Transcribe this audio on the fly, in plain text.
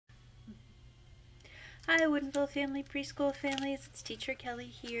Hi Woodinville family, preschool families, it's Teacher Kelly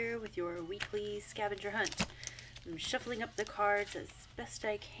here with your weekly scavenger hunt. I'm shuffling up the cards as best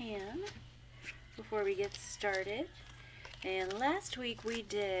I can before we get started. And last week we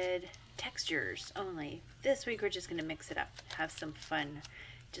did textures only. This week we're just going to mix it up, have some fun,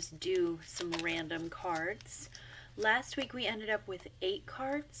 just do some random cards. Last week we ended up with 8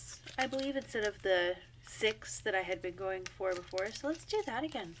 cards, I believe, instead of the 6 that I had been going for before. So let's do that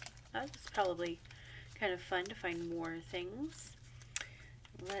again. That was probably kind of fun to find more things.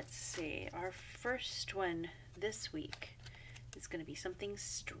 Let's see, our first one this week is going to be something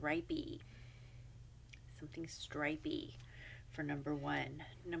stripy. Something stripy for number 1.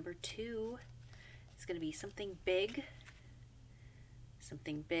 Number 2 is going to be something big.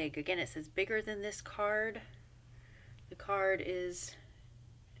 Something big. Again, it says bigger than this card. The card is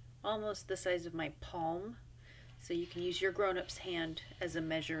almost the size of my palm, so you can use your grown-up's hand as a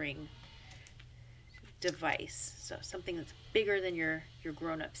measuring device. So something that's bigger than your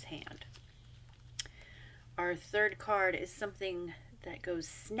grown-up's hand. Our third card is something that goes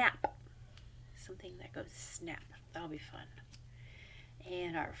snap. Something that goes snap. That'll be fun.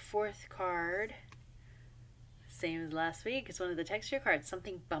 And our fourth card, same as last week, it's one of the texture cards,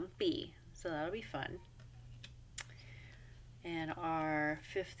 something bumpy. So that'll be fun. And our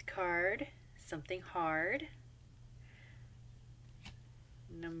fifth card, something hard.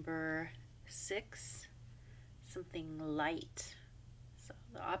 Number 6, something light, so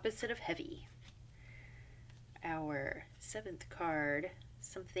the opposite of heavy. Our 7th card,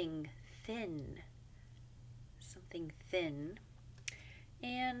 something thin, something thin.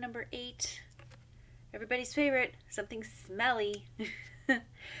 And number 8, everybody's favorite, something smelly.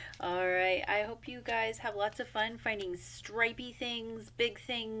 Alright, I hope you guys have lots of fun finding stripy things, big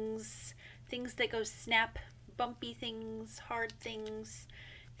things, things that go snap, bumpy things, hard things,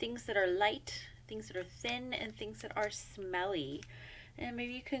 things that are light, things that are thin, and things that are smelly. And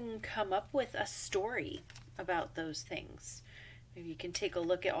maybe you can come up with a story about those things. Maybe you can take a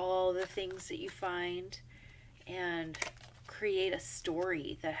look at all the things that you find and create a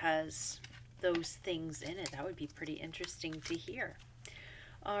story that has those things in it. That would be pretty interesting to hear.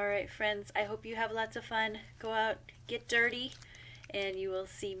 Alright friends, I hope you have lots of fun. Go out, get dirty, and you will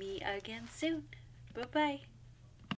see me again soon. Bye-bye.